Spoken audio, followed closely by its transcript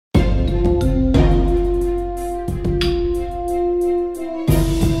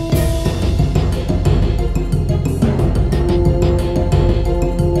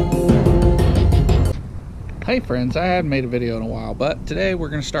friends, I hadn't made a video in a while, but today we're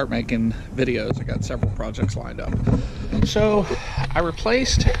going to start making videos. I got several projects lined up. So I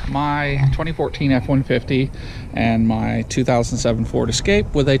replaced my 2014 F-150 and my 2007 Ford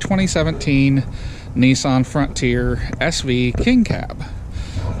Escape with a 2017 Nissan Frontier SV King Cab.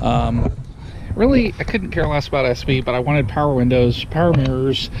 Really, I couldn't care less about SV, but I wanted power windows, power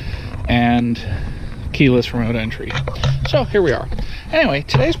mirrors, and keyless remote entry. So here we are. Anyway,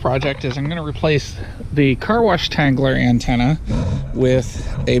 today's project is I'm going to replace the car wash tangler antenna with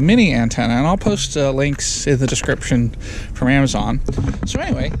a mini antenna, and I'll post links in the description from Amazon. So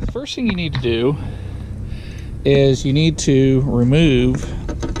anyway, the first thing you need to do is you need to remove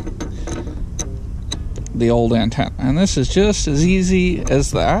the old antenna, and this is just as easy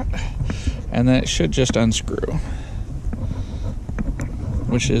as that, and then it should just unscrew,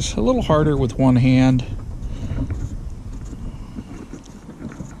 which is a little harder with one hand.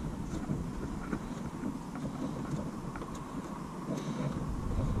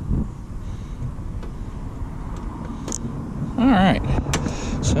 Alright,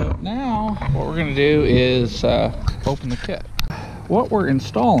 so now what we're going to do is open the kit. What we're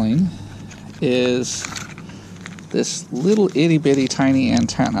installing is this little itty bitty tiny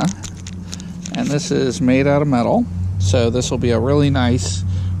antenna, and this is made out of metal, so this will be a really nice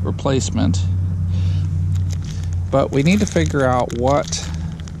replacement. But we need to figure out what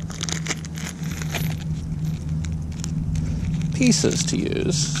pieces to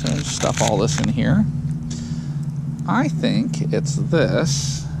use. So just stuff all this in here. I think it's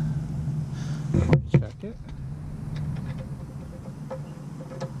this. Let's check it.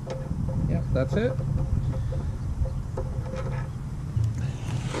 Yep, that's it.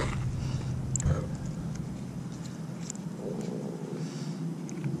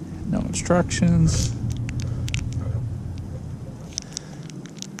 No instructions.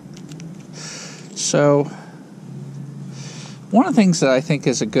 So, one of the things that I think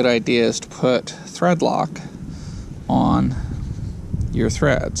is a good idea is to put Threadlock on your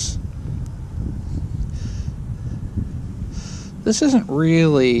threads. This isn't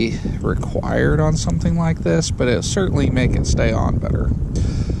really required on something like this, but it'll certainly make it stay on better.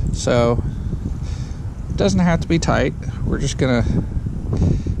 So, it doesn't have to be tight. We're just gonna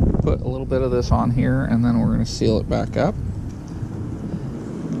put a little bit of this on here, and then we're going to seal it back up.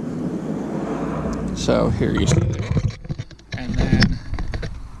 So here you see it. And then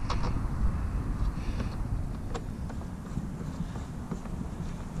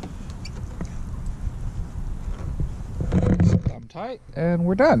thumb tight, and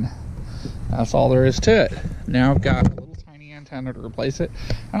we're done. That's all there is to it. Now I've got a little tiny antenna to replace it.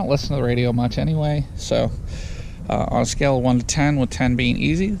 I don't listen to the radio much anyway, so on a scale of 1 to 10, with 10 being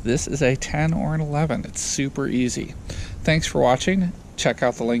easy, this is a 10 or an 11. It's super easy. Thanks for watching. Check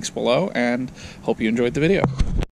out the links below, and hope you enjoyed the video.